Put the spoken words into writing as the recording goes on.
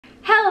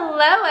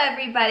Hello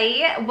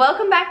everybody,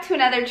 welcome back to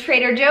another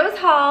Trader Joe's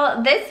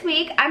haul. This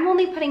week I'm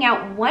only putting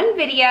out one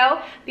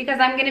video because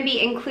I'm going to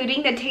be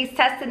including the taste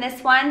test in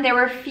this one. There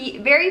were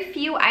very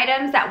few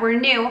items that were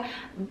new,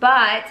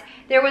 but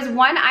there was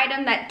one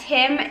item that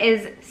Tim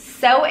is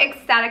so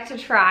ecstatic to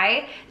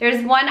try.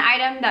 There's one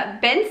item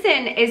that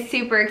Benson is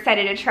super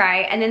excited to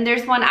try, and then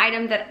there's one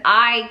item that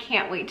I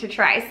can't wait to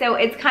try. So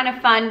it's kind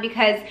of fun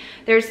because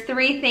there's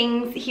three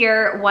things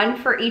here, one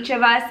for each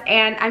of us,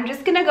 and I'm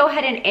just gonna go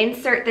ahead and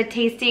insert the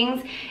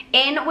tastings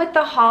in with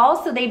the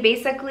haul, so they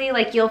basically,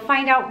 like, you'll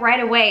find out right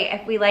away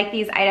if we like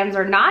these items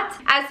or not.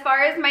 As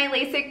far as my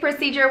LASIK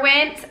procedure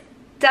went,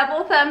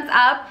 double thumbs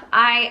up.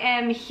 I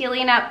am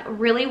healing up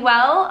really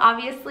well.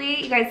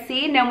 Obviously, you guys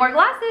see, no more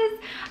glasses.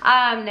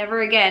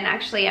 Never again,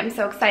 actually. I'm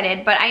so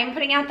excited. But I am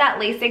putting out that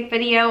LASIK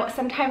video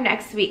sometime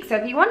next week. So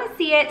if you want to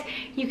see it,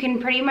 you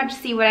can pretty much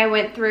see what I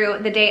went through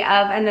the day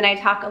of, and then I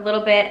talk a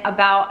little bit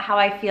about how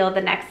I feel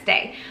the next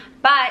day.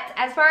 But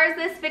as far as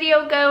this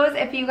video goes,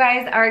 if you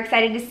guys are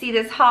excited to see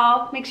this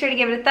haul, make sure to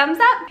give it a thumbs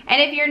up.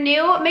 And if you're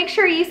new, make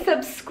sure you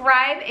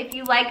subscribe if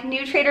you like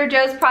new Trader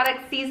Joe's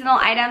products, seasonal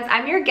items.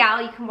 I'm your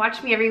gal. You can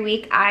watch me every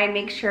week. I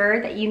make sure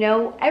that you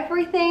know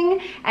everything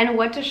and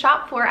what to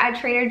shop for at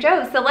Trader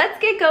Joe's. So let's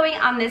get going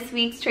on this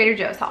week's Trader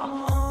Joe's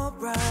haul. All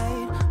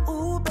right.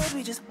 Ooh,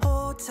 baby, just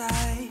hold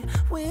tight.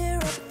 We're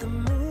up the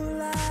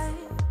moonlight.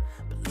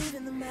 Believe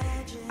in the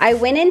magic. I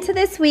went into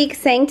this week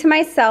saying to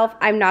myself,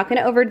 I'm not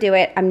gonna overdo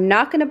it. I'm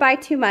not gonna buy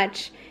too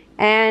much.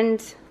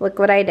 And look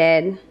what I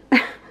did.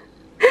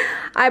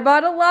 I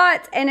bought a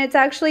lot, and it's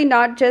actually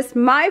not just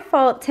my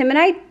fault. Tim and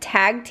I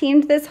tag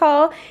teamed this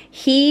haul.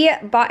 He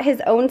bought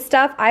his own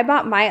stuff, I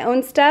bought my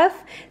own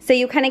stuff. So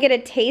you kind of get a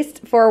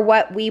taste for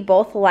what we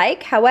both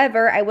like.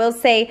 However, I will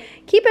say,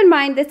 keep in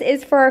mind this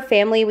is for our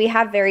family. We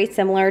have very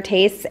similar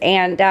tastes,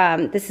 and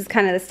this is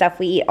kind of the stuff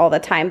we eat all the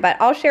time. But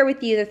I'll share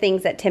with you the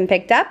things that Tim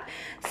picked up.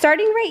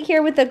 Starting right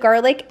here with the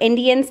garlic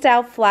Indian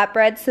style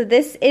flatbread. So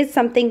this is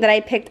something that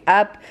I picked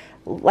up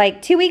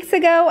like 2 weeks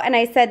ago, and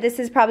I said this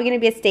is probably going to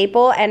be a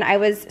staple, and I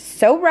was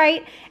so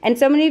right. And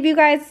so many of you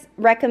guys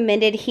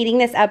recommended heating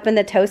this up in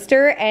the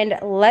toaster, and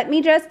let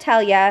me just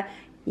tell you,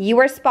 you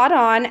were spot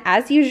on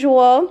as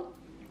usual.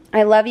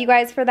 I love you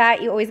guys for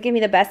that. You always give me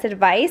the best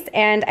advice,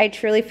 and I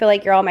truly feel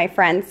like you're all my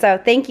friends, so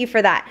thank you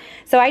for that.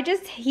 So I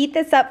just heat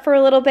this up for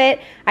a little bit.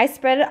 I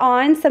spread it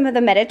on some of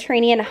the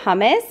Mediterranean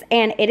hummus,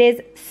 and it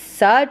is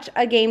such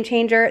a game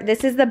changer.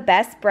 This is the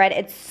best bread.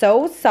 It's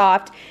so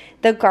soft.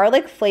 The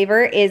garlic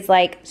flavor is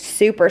like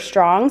super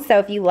strong, so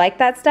if you like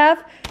that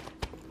stuff,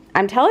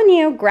 I'm telling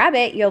you, grab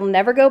it. You'll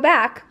never go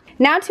back.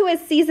 Now to a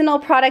seasonal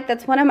product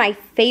that's one of my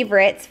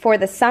favorites for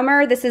the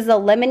summer. This is the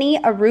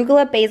Lemony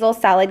Arugula Basil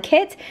Salad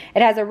Kit.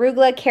 It has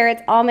arugula,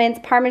 carrots, almonds,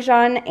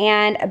 parmesan,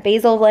 and a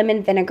basil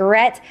lemon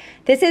vinaigrette.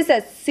 This is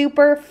a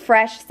super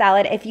fresh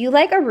salad. If you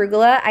like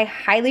arugula, I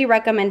highly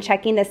recommend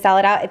checking this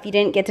salad out if you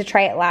didn't get to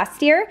try it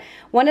last year.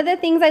 One of the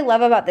things I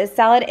love about this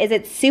salad is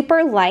it's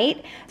super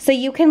light, so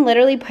you can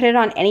literally put it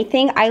on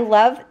anything. I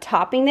love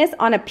topping this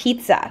on a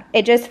pizza.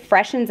 It just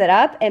freshens it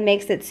up. It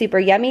makes it super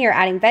yummy. You're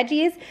adding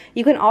veggies.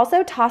 You can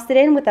also toss it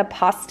in with a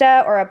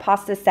pasta or a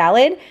pasta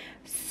salad.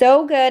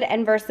 So good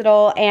and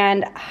versatile,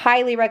 and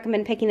highly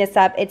recommend picking this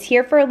up. It's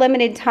here for a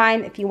limited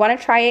time. If you want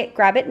to try it,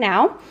 grab it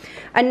now.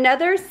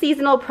 Another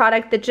seasonal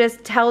product that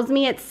just tells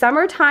me it's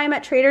summertime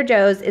at Trader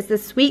Joe's is the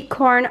sweet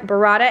corn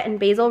burrata and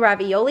basil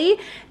ravioli.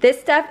 This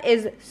stuff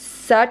is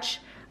such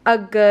a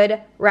good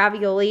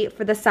ravioli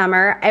for the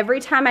summer. Every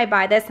time I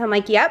buy this, I'm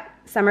like, yep,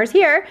 summer's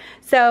here.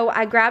 So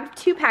I grabbed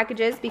 2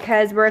 packages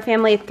because we're a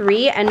family of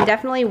 3, and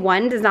definitely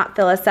one does not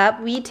fill us up.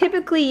 We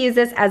typically use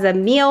this as a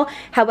meal.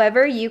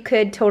 However, you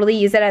could totally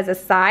use it as a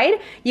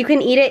side. You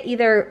can eat it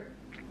either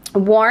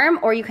warm,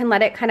 or you can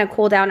let it kind of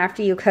cool down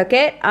after you cook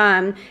it.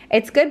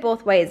 It's good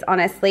both ways,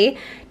 honestly.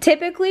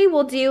 Typically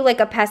we'll do like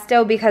a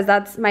pesto because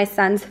that's my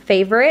son's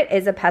favorite,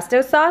 is a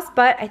pesto sauce,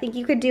 but I think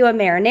you could do a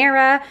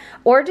marinara,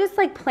 or just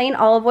like plain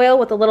olive oil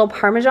with a little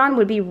parmesan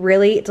would be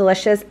really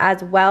delicious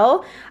as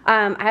well.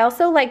 I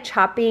also like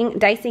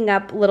dicing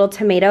up little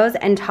tomatoes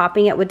and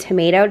topping it with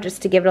tomato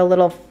just to give it a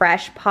little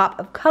fresh pop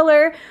of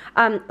color.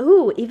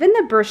 Ooh, even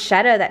the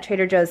bruschetta that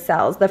Trader Joe's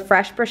sells, the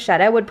fresh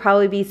bruschetta would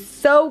probably be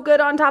so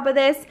good on top of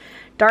this.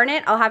 Darn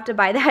it, I'll have to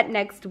buy that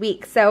next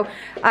week. So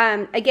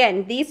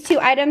again, these 2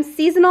 items,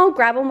 seasonal,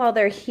 grab them while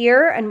they're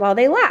here and while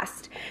they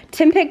last.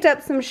 Tim picked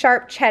up some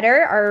sharp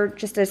cheddar, or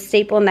just a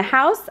staple in the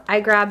house. I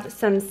grabbed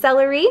some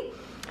celery.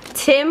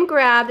 Tim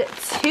grabbed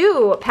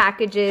 2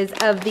 packages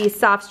of the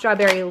soft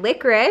strawberry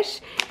licorice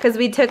because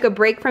we took a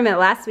break from it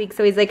last week,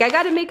 so he's like, I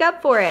gotta make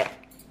up for it.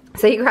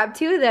 So he grabbed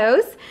 2 of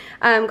those.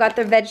 Got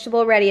the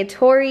vegetable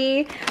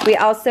radiatori. We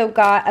also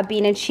got a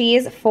bean and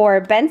cheese for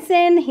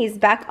Benson. He's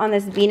back on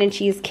this bean and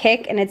cheese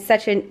kick, and it's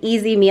such an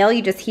easy meal.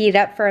 You just heat it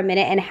up for a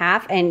minute and a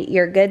half and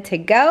you're good to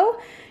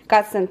go.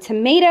 Got some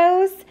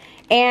tomatoes.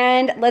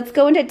 And let's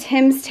go into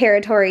Tim's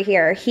territory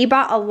here. He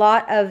bought a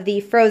lot of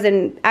the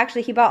frozen,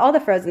 actually he bought all the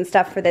frozen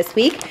stuff for this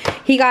week.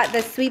 He got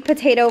the sweet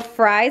potato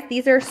fries.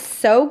 These are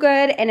so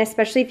good, and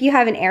especially if you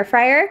have an air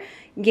fryer,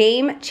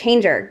 game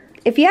changer.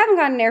 if you haven't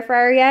got an air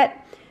fryer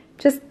yet,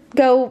 just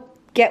go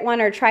get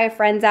one or try a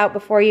friend's out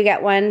before you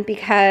get one,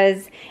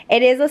 because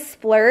it is a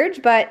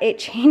splurge, but it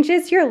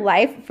changes your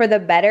life for the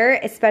better,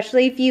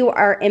 especially if you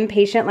are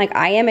impatient like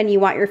I am and you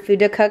want your food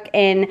to cook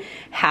in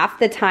half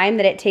the time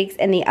that it takes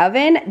in the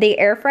oven. The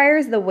air fryer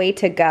is the way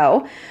to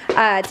go.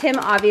 Tim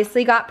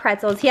obviously got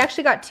pretzels. He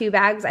actually got 2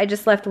 bags. I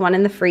just left one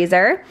in the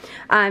freezer.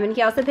 And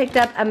he also picked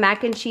up a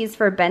mac and cheese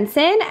for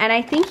Benson, and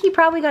I think he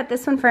probably got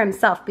this one for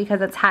himself because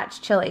it's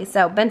Hatch chili.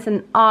 So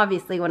Benson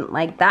obviously wouldn't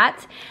like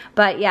that.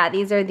 But yeah,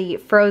 these are the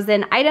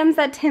frozen items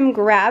that Tim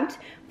grabbed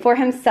for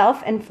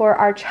himself and for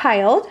our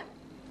child.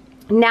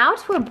 Now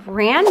to a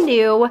brand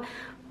new,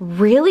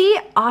 really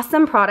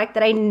awesome product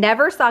that I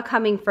never saw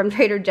coming from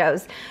Trader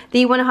Joe's.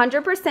 The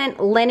 100%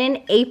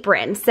 linen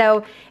apron.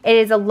 So it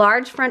is a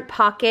large front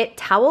pocket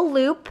towel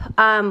loop,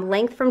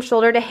 length from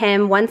shoulder to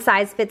hem. One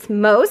size fits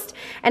most.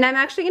 And I'm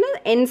actually gonna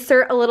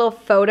insert a little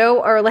photo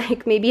or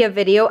like maybe a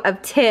video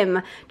of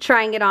Tim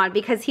trying it on,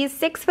 because he's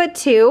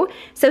 6'2",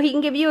 so he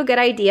can give you a good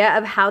idea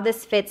of how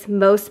this fits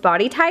most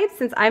body types.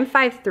 Since I'm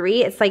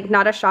 5'3", it's like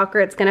not a shocker,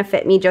 it's gonna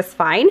fit me just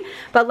fine.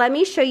 But let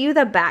me show you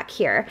the back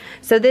here.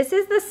 So this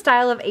is the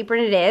style of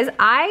apron it is.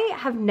 I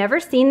have never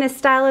seen this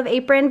style of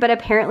apron, but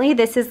apparently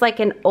this is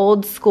like an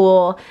old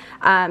school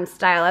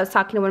style. I was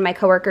talking to one of my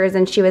coworkers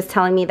and she was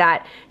telling me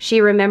that she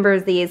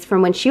remembers these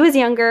from when she was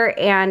younger,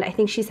 and I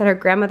think she said her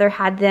grandmother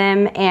had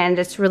them, and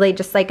it's really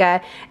just like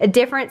a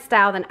different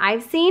style than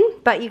I've seen.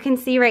 But you can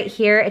see right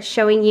here, it's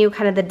showing you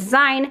kind of the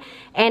design,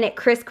 and it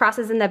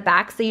crisscrosses in the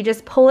back, so you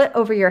just pull it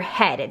over your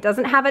head. It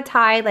doesn't have a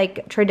tie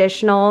like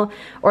traditional,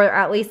 or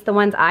at least the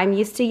ones I'm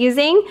used to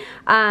using,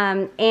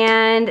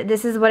 and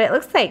this is what it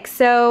looks like.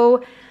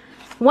 So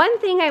one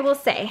thing I will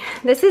say,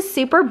 this is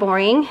super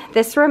boring.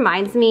 This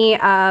reminds me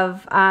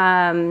of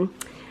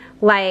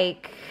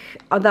like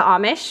the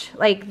Amish,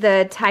 like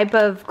the type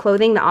of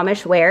clothing the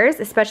Amish wears,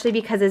 especially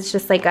because it's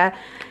just like a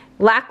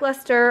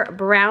lackluster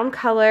brown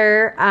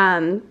color.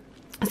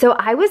 So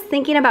I was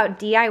thinking about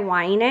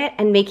DIYing it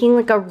and making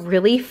like a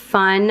really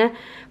fun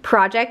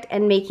project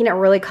and making it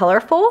really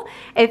colorful.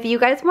 If you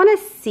guys want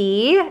to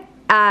see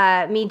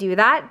me do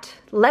that,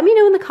 let me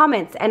know in the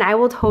comments and I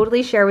will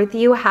totally share with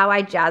you how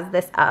I jazz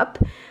this up.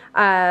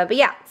 But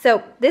yeah,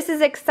 so this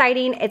is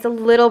exciting. It's a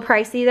little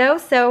pricey though,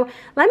 so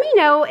let me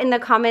know in the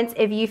comments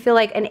if you feel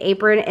like an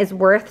apron is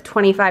worth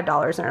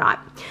 $25 or not.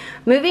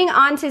 Moving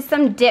on to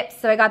some dips.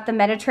 So I got the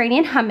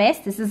Mediterranean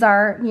hummus. This is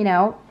our, you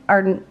know,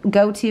 our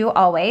go-to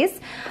always.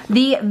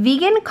 The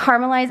vegan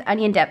caramelized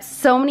onion dip.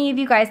 So many of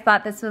you guys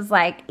thought this was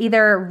like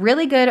either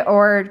really good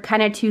or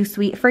kind of too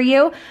sweet for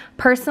you.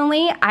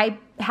 Personally, I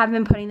have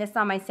been putting this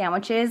on my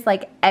sandwiches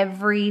like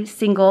every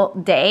single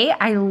day.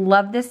 I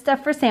love this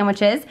stuff for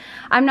sandwiches.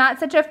 I'm not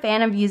such a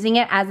fan of using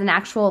it as an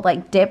actual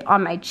like dip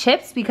on my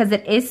chips because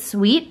it is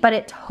sweet, but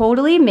it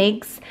totally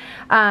makes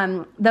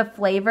the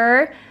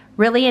flavor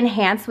really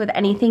enhance with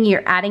anything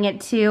you're adding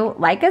it to,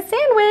 like a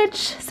sandwich.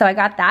 So I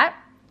got that.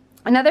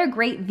 Another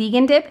great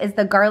vegan dip is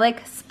the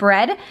garlic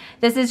spread.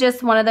 This is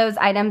just one of those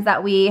items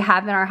that we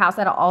have in our house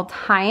at all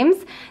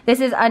times. This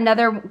is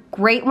another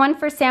great one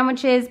for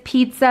sandwiches,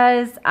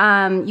 pizzas.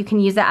 You can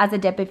use it as a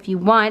dip if you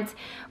want.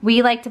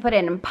 We like to put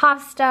it in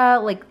pasta.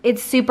 Like,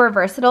 it's super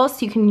versatile,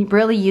 so you can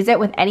really use it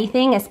with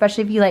anything,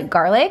 especially if you like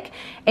garlic.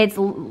 It's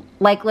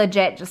like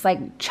legit just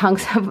like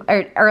chunks of,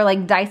 or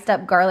like diced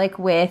up garlic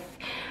with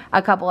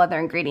a couple other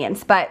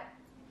ingredients. But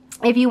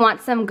if you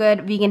want some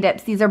good vegan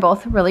dips, these are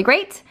both really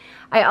great.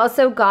 I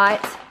also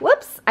got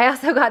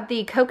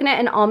the coconut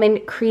and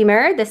almond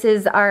creamer. This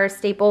is our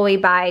staple we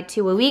buy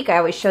 2 a week. I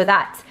always show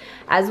that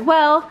as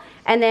well.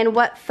 And then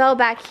what fell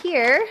back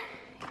here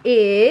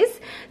is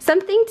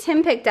something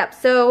Tim picked up.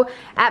 So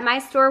at my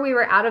store we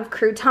were out of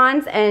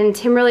croutons, and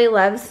Tim really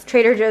loves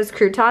Trader Joe's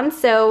croutons,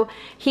 so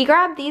he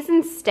grabbed these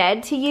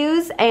instead to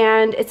use,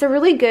 and it's a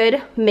really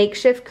good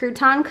makeshift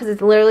crouton because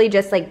it's literally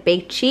just like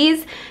baked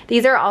cheese.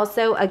 These are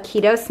also a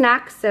keto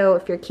snack, so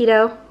if you're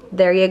keto,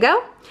 there you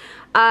go.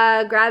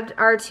 Grabbed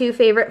our 2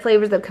 favorite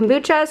flavors of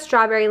kombucha,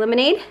 strawberry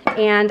lemonade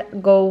and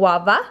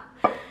guava.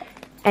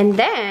 And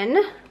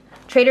then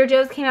Trader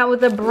Joe's came out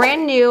with a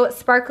brand new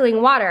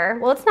sparkling water.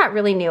 Well, it's not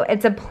really new.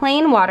 It's a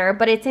plain water,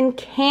 but it's in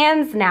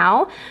cans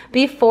now.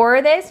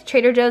 Before this,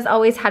 Trader Joe's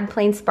always had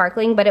plain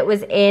sparkling, but it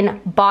was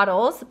in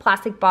bottles,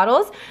 plastic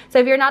bottles. So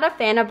if you're not a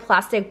fan of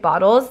plastic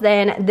bottles,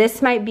 then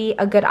this might be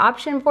a good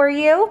option for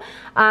you.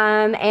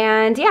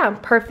 And yeah,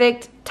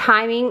 perfect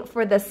timing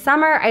for the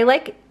summer. I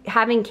like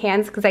having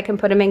cans because I can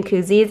put them in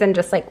koozies and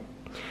just like,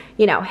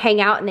 you know, hang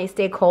out and they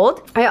stay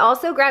cold. I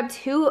also grabbed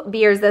 2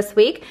 beers this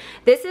week.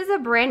 This is a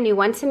brand new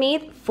one to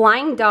me,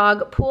 Flying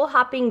Dog Pool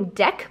Hopping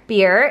Deck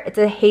Beer. It's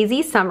a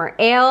hazy summer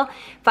ale,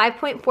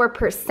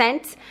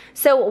 5.4%.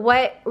 So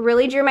what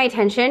really drew my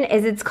attention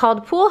is it's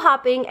called pool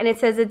hopping and it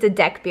says it's a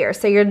deck beer.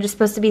 So you're just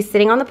supposed to be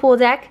sitting on the pool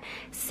deck,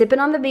 sipping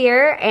on the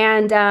beer.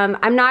 And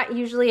I'm not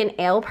usually an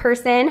ale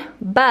person,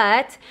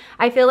 but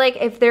I feel like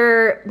if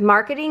they're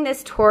marketing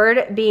this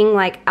toward being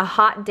like a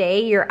hot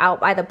day, you're out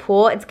by the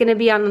pool, it's gonna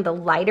be on the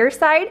lighter sweeter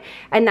side,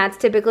 and that's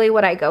typically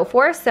what I go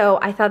for. So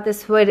I thought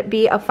this would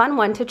be a fun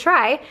one to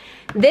try.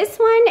 This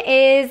one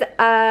is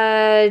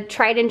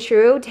tried and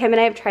true. Tim and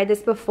I have tried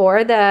this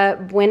before,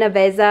 the Buena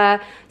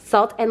Veza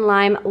Salt and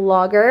Lime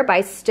Lager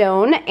by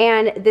Stone,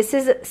 and this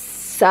is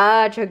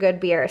such a good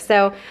beer.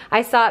 So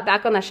I saw it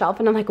back on the shelf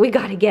and I'm like, we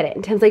gotta get it.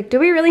 And Tim's like, do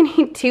we really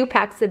need 2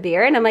 packs of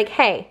beer? And I'm like,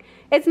 hey,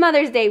 it's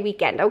Mother's Day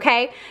weekend,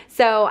 okay?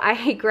 So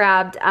I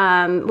grabbed,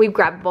 we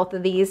grabbed both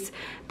of these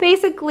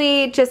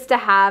basically just to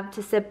have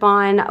to sip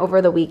on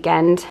over the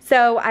weekend.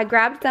 So I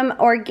grabbed some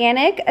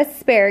organic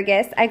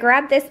asparagus. I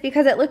grabbed this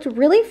because it looked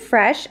really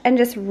fresh and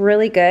just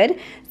really good.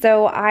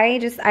 So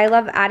I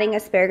love adding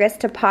asparagus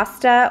to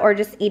pasta or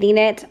just eating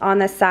it on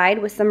the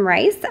side with some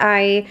rice.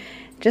 I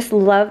just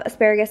love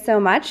asparagus so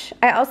much.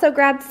 I also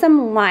grabbed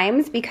some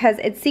limes because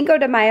it's Cinco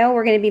de Mayo.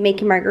 We're gonna be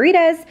making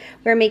margaritas.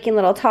 We're making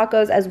little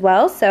tacos as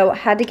well. So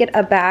had to get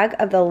a bag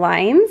of the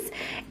limes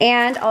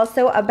and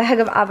also a bag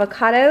of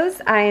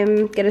avocados.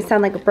 I'm gonna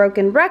sound like a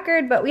broken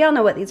record, but we all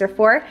know what these are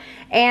for.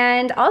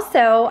 And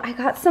also I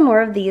got some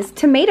more of these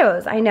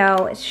tomatoes. I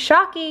know it's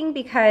shocking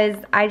because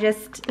I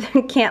just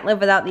can't live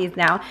without these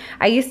now.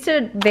 I used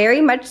to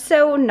very much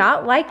so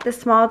not like the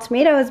small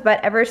tomatoes, but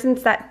ever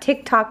since that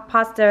TikTok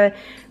pasta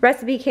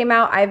recipe came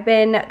out, I've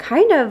been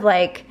kind of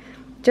like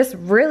just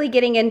really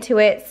getting into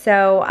it.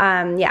 So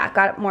yeah,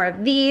 got more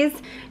of these.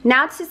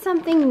 Now to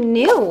something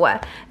new,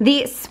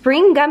 the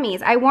spring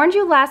gummies. I warned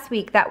you last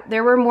week that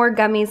there were more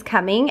gummies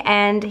coming,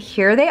 and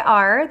here they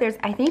are.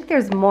 I think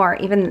there's more,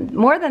 even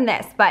more than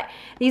this, but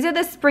these are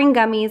the spring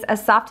gummies, a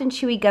soft and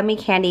chewy gummy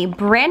candy,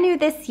 brand new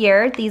this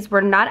year. These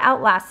were not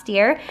out last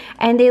year,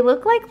 and they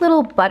look like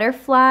little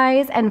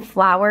butterflies and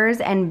flowers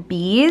and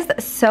bees.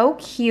 So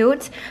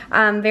cute,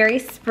 very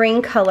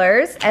spring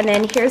colors. And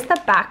then here's the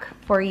back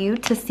for you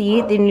to see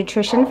the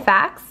nutrition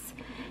facts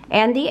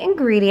and the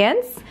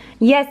ingredients.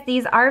 Yes,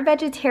 these are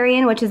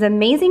vegetarian, which is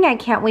amazing. I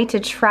can't wait to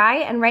try.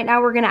 And right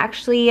now we're gonna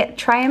actually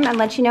try them and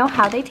let you know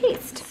how they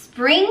taste.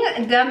 Spring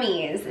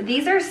gummies.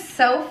 These are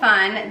so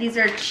fun. These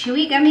are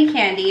chewy gummy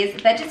candies,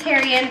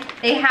 vegetarian.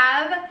 They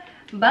have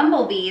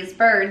bumblebees,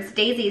 birds,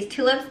 daisies,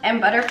 tulips,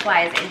 and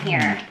butterflies in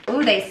here.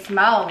 Ooh, they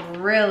smell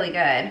really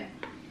good.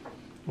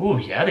 Ooh,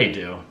 yeah, they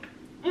do.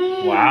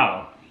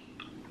 Wow.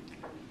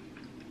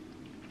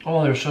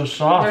 Oh, they're so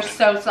soft. They're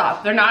so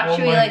soft. They're not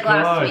chewy like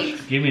last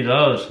week. Give me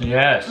those,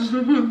 yes.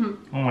 Oh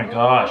my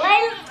gosh.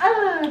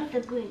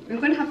 You're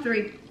gonna have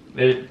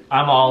 3.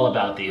 I'm all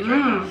about these right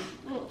now.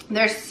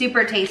 They're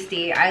super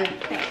tasty. I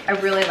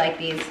really like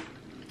these.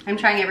 I'm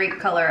trying every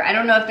color. I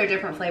don't know if they're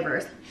different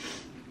flavors.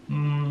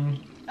 Oh,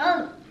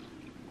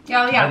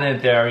 yeah. I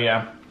think they're,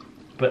 yeah.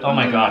 But oh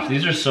my gosh,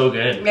 these are so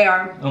good. They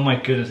are. Oh my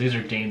goodness, these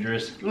are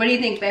dangerous. What do you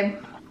think, babe?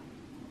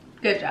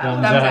 Good job.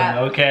 Thumbs up.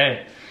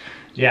 Okay.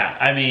 Yeah,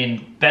 I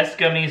mean, best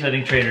gummies I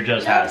think Trader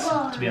Joe's has,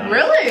 to be honest.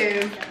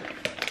 Really?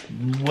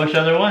 Which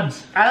other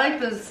ones? I like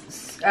those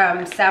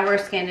sour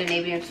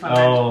Scandinavian lemon.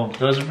 Oh,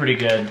 those are pretty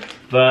good.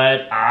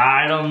 But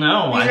I don't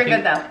know. These are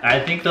good though. I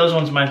think those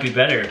ones might be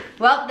better.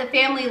 Well, the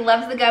family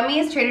loves the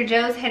gummies. Trader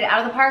Joe's hit it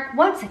out of the park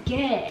once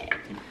again.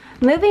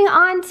 Moving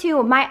on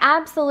to my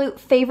absolute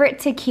favorite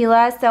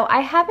tequila. So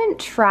I haven't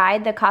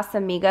tried the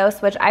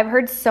Casamigos, which I've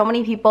heard so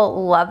many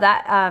people love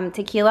that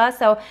tequila.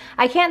 So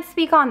I can't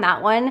speak on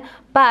that one.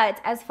 But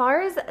as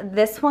far as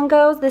this one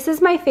goes, this is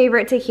my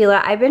favorite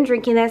tequila. I've been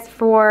drinking this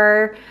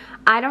for,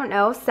 I don't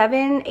know,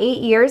 7,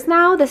 8 years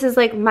now. This is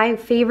like my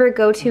favorite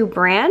go-to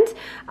brand.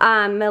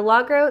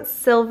 Milagro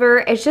Silver.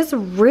 It's just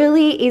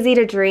really easy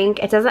to drink.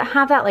 It doesn't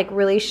have that like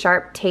really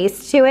sharp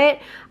taste to it.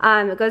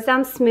 It goes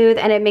down smooth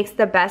and it makes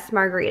the best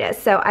margaritas.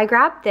 So I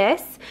grabbed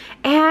this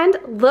and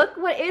look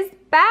what is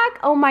back.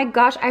 Oh my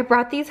gosh, I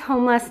brought these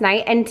home last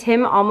night and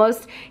Tim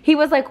he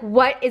was like,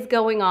 what is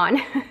going on?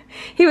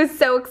 He was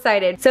so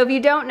excited. So if you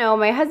don't know,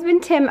 my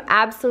husband Tim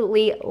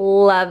absolutely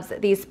loves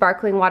these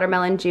sparkling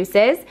watermelon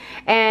juices,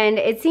 and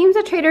it seems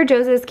that Trader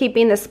Joe's is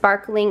keeping the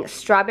sparkling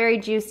strawberry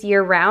juice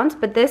year round,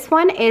 but this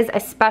one is a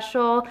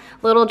special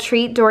little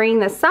treat during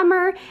the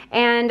summer,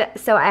 and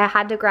so I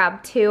had to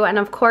grab 2. And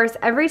of course,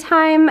 every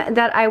time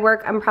that I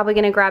work, I'm probably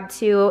gonna grab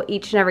 2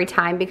 each and every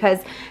time because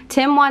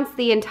Tim wants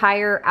the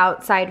entire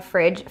outside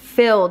fridge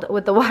filled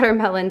with the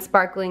watermelon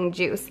sparkling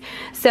juice.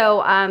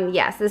 So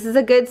yes, this is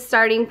a good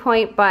starting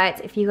point, but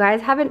if you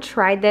guys haven't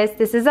tried this,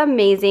 this is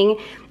amazing.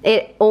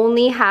 It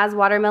only has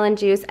watermelon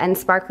juice and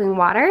sparkling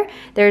water.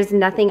 There's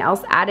nothing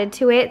else added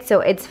to it, so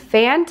it's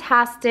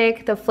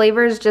fantastic. The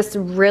flavor is just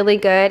really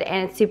good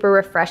and it's super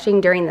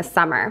refreshing during the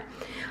summer.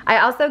 I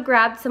also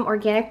grabbed some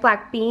organic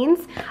black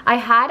beans. I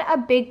had a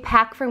big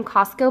pack from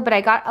Costco, but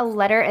I got a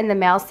letter in the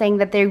mail saying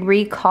that they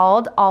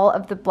recalled all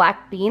of the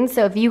black beans.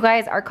 So if you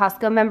guys are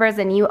Costco members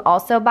and you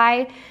also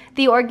buy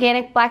the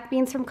organic black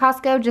beans from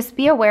Costco, just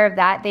be aware of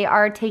that. They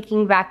are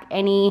taking back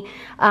any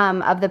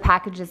of the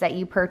packages that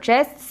you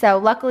purchased. So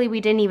luckily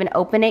we didn't even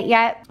open it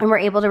yet and we're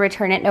able to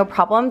return it no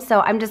problem.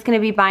 So I'm just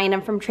gonna be buying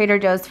them from Trader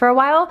Joe's for a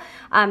while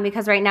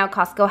because right now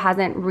Costco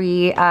hasn't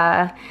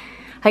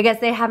I guess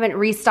they haven't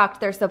restocked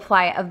their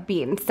supply of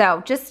beans.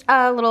 So just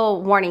a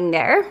little warning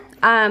there.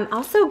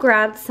 Also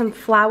grabbed some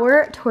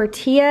flour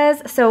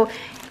tortillas. So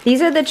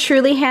these are the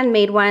truly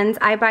handmade ones.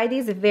 I buy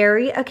these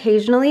very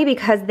occasionally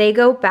because they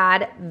go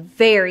bad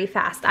very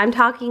fast. I'm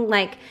talking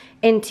like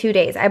in 2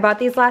 days. I bought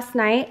these last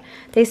night.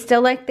 They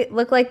still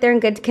look like they're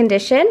in good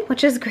condition,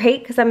 which is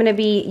great because I'm gonna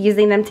be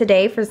using them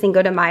today for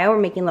Cinco de Mayo. We're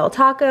making little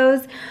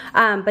tacos.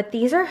 But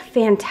these are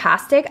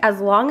fantastic. As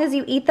long as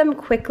you eat them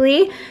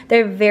quickly,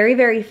 they're very,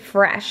 very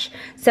fresh.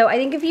 So I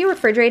think if you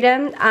refrigerate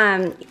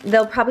them,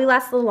 they'll probably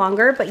last a little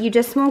longer, but you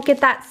just won't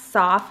get that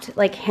soft,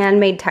 like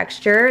handmade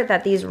texture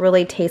that these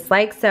really taste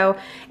like. So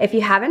if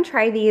you haven't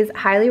tried these,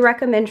 highly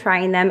recommend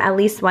trying them at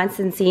least once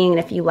and seeing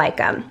if you like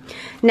them.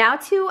 Now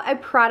to a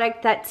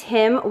product that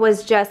Tim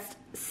was just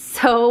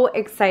so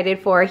excited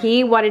for.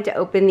 He wanted to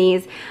open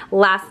these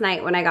last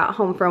night when I got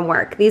home from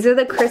work. These are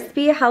the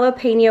crispy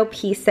jalapeno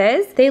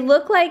pieces. They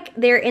look like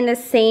they're in the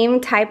same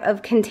type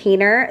of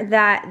container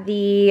that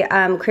the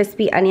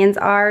crispy onions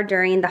are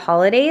during the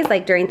holidays,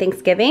 like during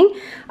Thanksgiving.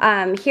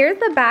 Here's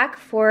the back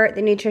for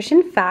the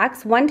nutrition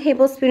facts. 1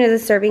 tablespoon is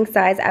a serving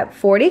size at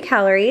 40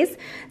 calories.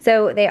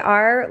 So they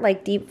are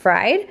like deep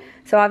fried.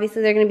 So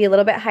obviously they're gonna be a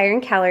little bit higher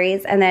in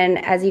calories. And then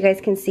as you guys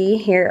can see,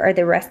 here are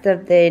the rest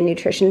of the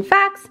nutrition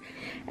facts.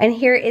 And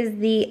here is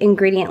the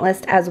ingredient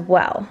list as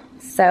well.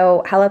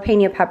 So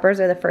jalapeno peppers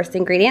are the first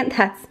ingredient.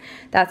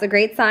 That's a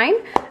great sign.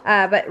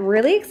 But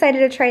really excited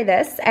to try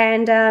this.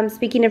 And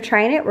speaking of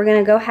trying it, we're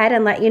gonna go ahead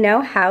and let you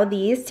know how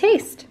these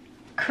taste.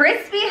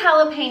 Crispy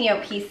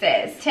jalapeno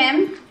pieces.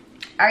 Tim,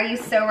 are you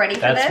so ready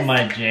for this? That's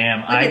my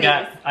jam. I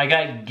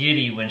got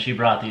giddy when she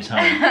brought these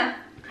home.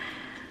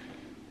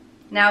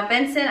 Now,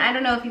 Benson, I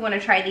don't know if you want to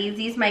try these.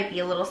 These might be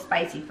a little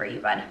spicy for you,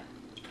 bud.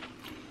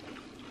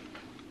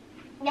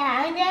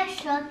 Yeah, I'm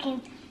just looking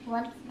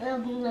what they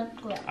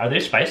look like. Are they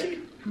spicy?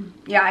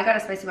 Yeah, I got a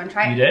spicy one.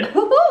 Try it. You did?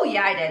 Woohoo!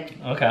 Yeah, I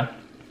did. Okay.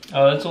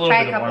 Oh, that's a little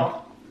Try bit a of couple.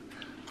 warm.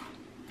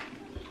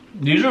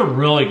 These are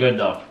really good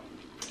though.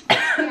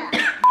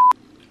 Yeah.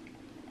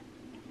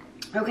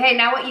 Okay,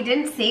 now what you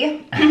didn't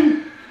see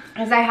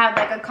is I had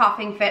like a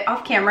coughing fit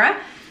off camera.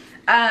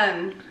 So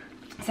I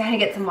had to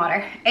get some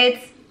water.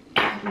 It's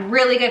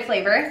really good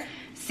flavor.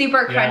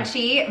 Super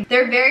crunchy. Yeah.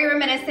 They're very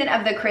reminiscent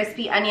of the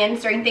crispy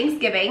onions during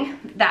Thanksgiving.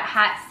 That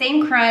had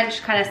same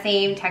crunch, kind of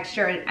same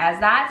texture as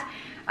that.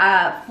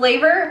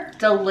 Flavor,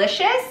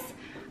 delicious.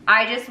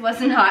 I just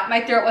was not,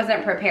 my throat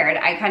wasn't prepared.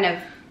 I kind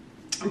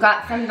of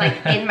got some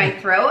like in my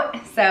throat,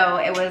 so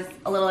it was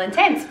a little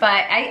intense,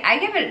 but I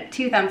give it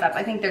 2 thumbs up.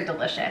 I think they're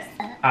delicious.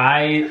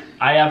 I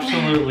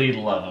absolutely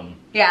love them.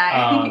 Yeah,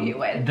 I knew you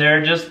would.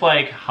 They're just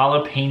like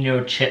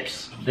jalapeno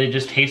chips. They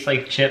just taste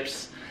like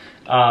chips.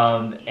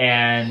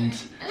 And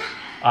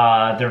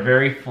they're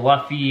very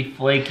fluffy,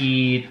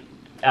 flaky.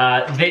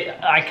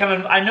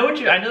 I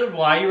know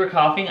why you were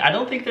coughing. I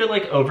don't think they're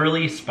like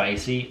overly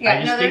spicy. Yeah,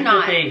 I just think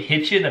that they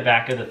hit you in the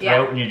back of the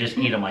throat and you just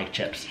eat them like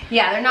chips.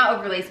 Yeah, they're not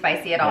overly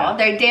spicy at all.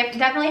 They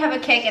definitely have a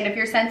kick, and if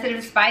you're sensitive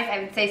to spice, I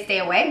would say stay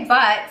away,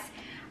 but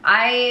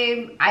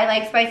I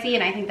like spicy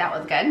and I think that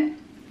was good.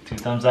 2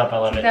 thumbs up, I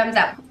love it. 2 thumbs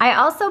up. I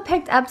also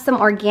picked up some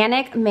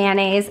organic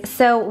mayonnaise.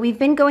 So we've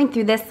been going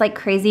through this like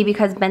crazy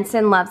because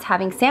Benson loves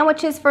having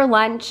sandwiches for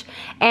lunch,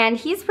 and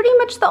he's pretty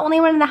much the only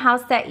one in the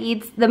house that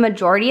eats the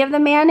majority of the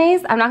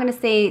mayonnaise. I'm not gonna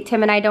say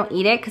Tim and I don't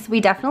eat it because we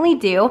definitely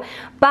do,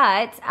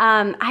 but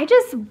I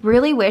just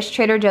really wish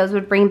Trader Joe's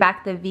would bring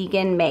back the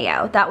vegan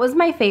mayo. That was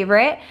my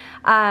favorite.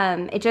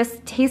 It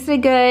just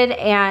tasted good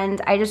and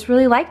I just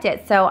really liked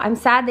it. So I'm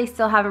sad they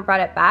still haven't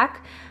brought it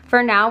back.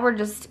 For now, we're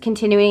just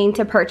continuing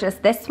to purchase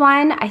this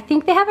one. I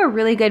think they have a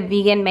really good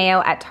vegan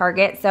mayo at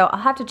Target, so I'll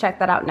have to check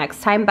that out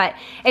next time, but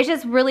it's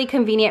just really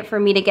convenient for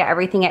me to get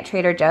everything at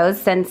Trader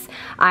Joe's since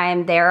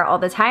I'm there all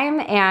the time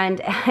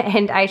and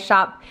I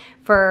shop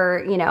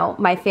for, you know,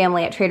 my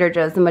family at Trader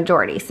Joe's the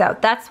majority. So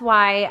that's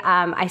why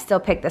I still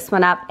pick this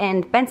one up,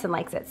 and Benson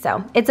likes it,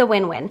 so it's a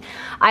win-win.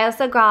 I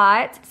also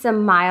got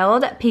some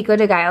mild pico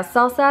de gallo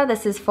salsa.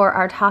 This is for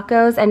our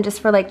tacos and just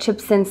for like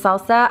chips and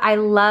salsa. I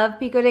love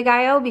pico de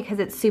gallo because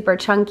it's super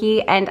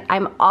chunky and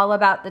I'm all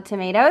about the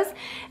tomatoes.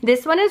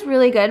 This one is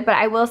really good, but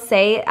I will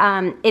say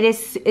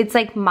it's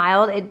like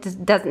mild. It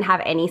just doesn't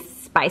have any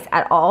spice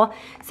at all,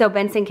 so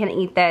Benson can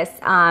eat this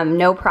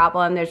no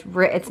problem.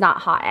 It's not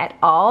hot at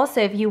all,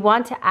 so if you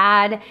want to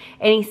add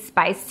any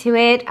spice to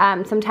it,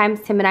 sometimes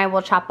Tim and I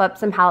will chop up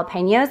some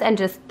jalapenos and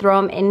just throw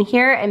them in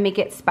here and make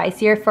it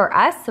spicier for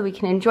us so we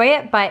can enjoy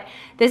it. But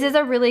this is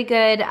a really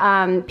good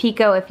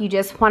pico if you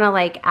just want to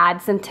like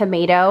add some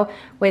tomato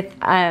with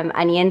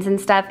onions and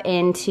stuff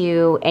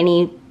into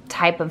any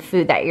type of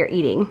food that you're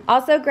eating.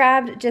 Also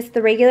grabbed just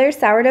the regular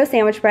sourdough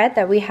sandwich bread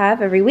that we have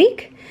every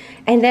week.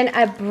 And then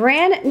a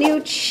brand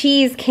new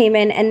cheese came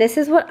in, and this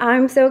is what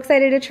I'm so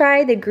excited to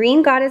try, the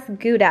Green Goddess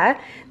Gouda.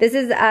 This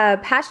is a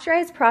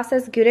pasteurized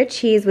processed Gouda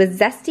cheese with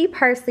zesty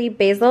parsley,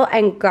 basil,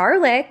 and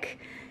garlic.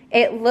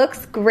 It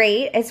looks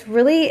great. It's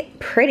really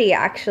pretty,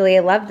 actually.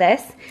 I love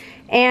this.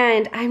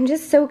 And I'm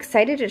just so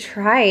excited to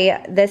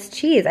try this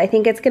cheese. I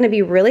think it's gonna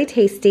be really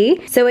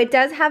tasty. So it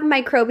does have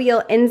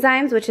microbial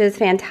enzymes, which is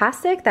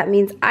fantastic. That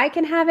means I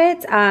can have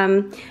it.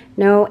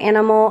 No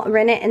animal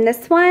rennet in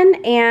this one.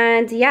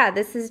 And yeah,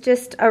 this is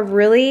just a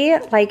really,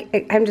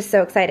 like, I'm just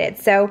so excited.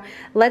 So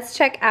let's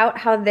check out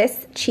how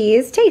this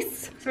cheese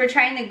tastes. So we're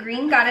trying the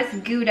Green Goddess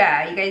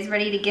Gouda. You guys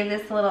ready to give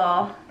this a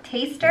little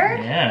taster?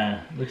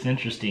 Yeah, looks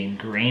interesting,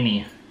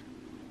 grainy.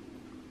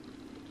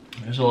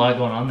 There's a lot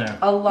going on there.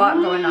 A lot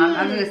going on.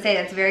 I was gonna say,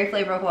 that's very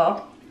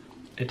flavorful.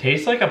 It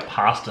tastes like a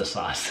pasta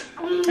sauce.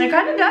 It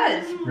kind of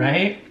does.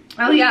 Right?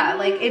 Oh yeah,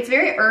 like it's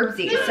very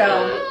herbsy,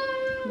 so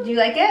do you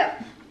like it?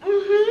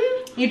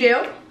 Mm-hmm. You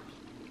do?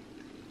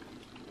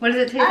 What does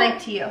it taste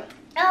like to you?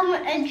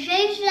 It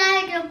tastes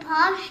like a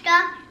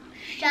pasta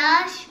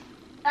sauce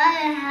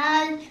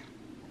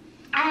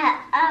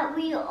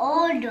we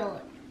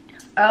ordered.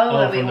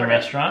 Oh, from the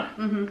restaurant?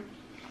 Mm-hmm.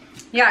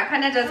 Yeah, it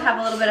kind of does have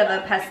a little bit of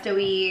a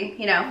pesto-y,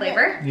 you know,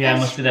 flavor. Yeah, it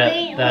must be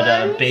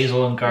that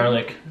basil and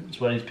garlic. That's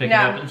what he's picking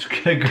up. It's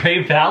a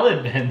great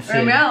ballad, Vincent.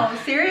 I know,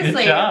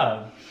 seriously. Good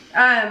job.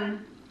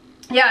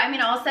 Yeah, I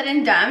mean, all said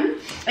and done,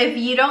 if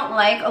you don't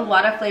like a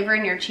lot of flavor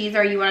in your cheese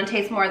or you want to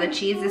taste more of the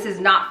cheese, this is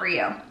not for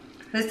you.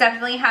 This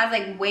definitely has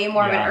like way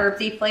more of an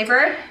herbsy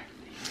flavor.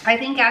 I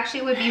think actually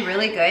it would be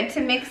really good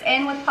to mix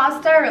in with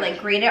pasta or like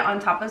grate it on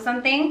top of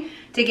something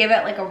to give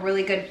it like a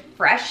really good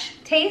fresh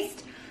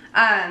taste.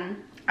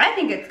 I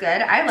think it's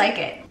good. I like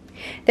it.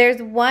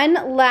 There's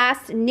one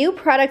last new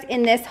product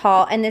in this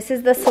haul, and this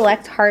is the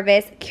Select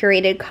Harvest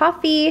Curated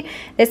Coffee.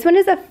 This one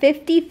is a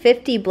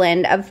 50-50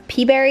 blend of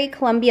Peaberry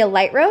Columbia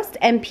Light Roast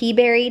and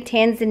Peaberry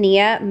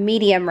Tanzania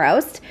Medium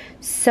Roast.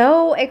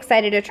 So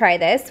excited to try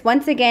this.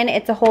 Once again,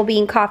 it's a whole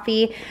bean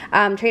coffee.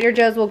 Trader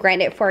Joe's will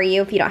grind it for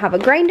you if you don't have a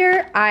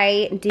grinder.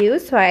 I do,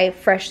 so I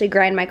freshly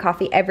grind my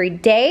coffee every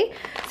day.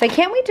 So I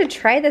can't wait to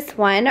try this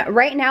one.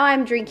 Right now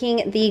I'm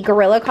drinking the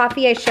Gorilla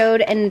coffee I showed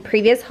in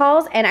previous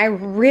hauls, and I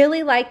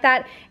really like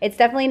that. It's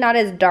definitely not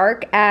as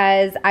dark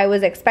as I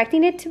was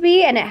expecting it to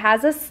be, and it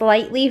has a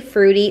slightly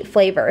fruity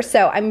flavor.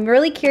 So I'm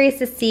really curious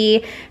to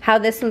see how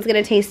this one's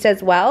gonna taste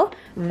as well.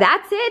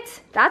 That's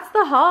it. That's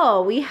the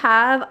haul. We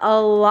have a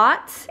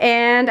lot,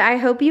 and I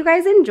hope you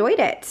guys enjoyed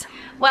it.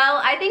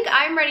 Well, I think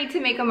I'm ready to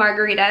make a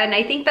margarita, and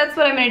I think that's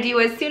what I'm gonna do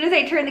as soon as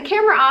I turn the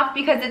camera off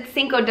because it's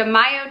Cinco de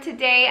Mayo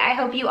today. I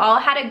hope you all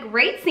had a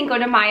great Cinco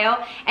de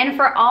Mayo, and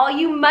for all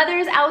you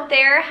mothers out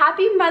there,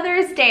 happy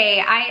Mother's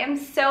Day. I am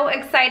so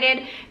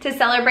excited to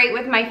celebrate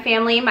with my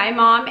family, my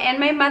mom and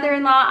my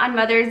mother-in-law on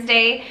Mother's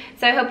Day.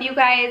 So I hope you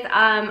guys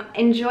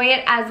enjoy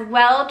it as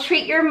well.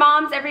 Treat your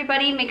moms,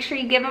 everybody. Make sure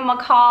you give them a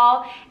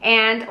call,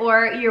 and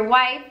or your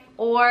wife,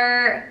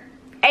 or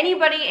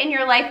anybody in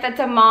your life that's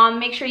a mom.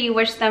 Make sure you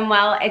wish them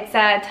well. It's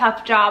a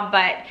tough job,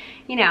 but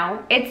you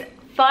know, it's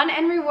fun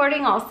and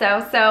rewarding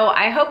also. So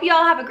I hope you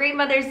all have a great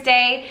Mother's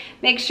Day.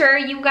 Make sure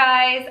you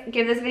guys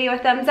give this video a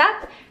thumbs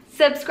up,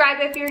 subscribe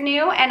if you're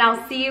new, and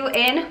I'll see you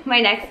in my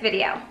next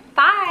video.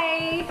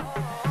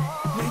 Bye.